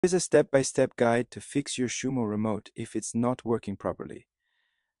Here's a step-by-step guide to fix your Xumo remote if it's not working properly.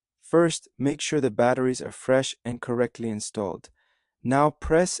 First, make sure the batteries are fresh and correctly installed. Now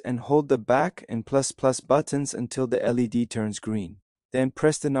press and hold the back and plus buttons until the LED turns green. Then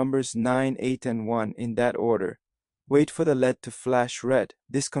press the numbers 9, 8, and 1 in that order. Wait for the LED to flash red.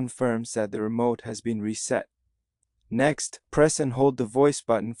 This confirms that the remote has been reset. Next, press and hold the voice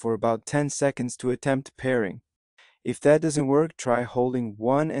button for about 10 seconds to attempt pairing. If that doesn't work, try holding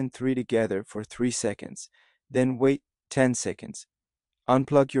 1 and 3 together for 3 seconds. Then wait 10 seconds.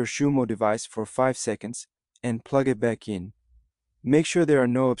 Unplug your Xumo device for 5 seconds and plug it back in. Make sure there are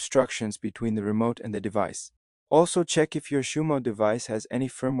no obstructions between the remote and the device. Also check if your Xumo device has any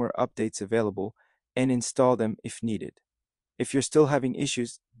firmware updates available and install them if needed. If you're still having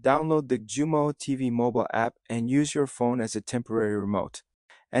issues, download the Xumo TV mobile app and use your phone as a temporary remote.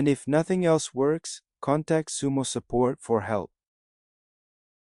 And if nothing else works, contact Xumo support for help.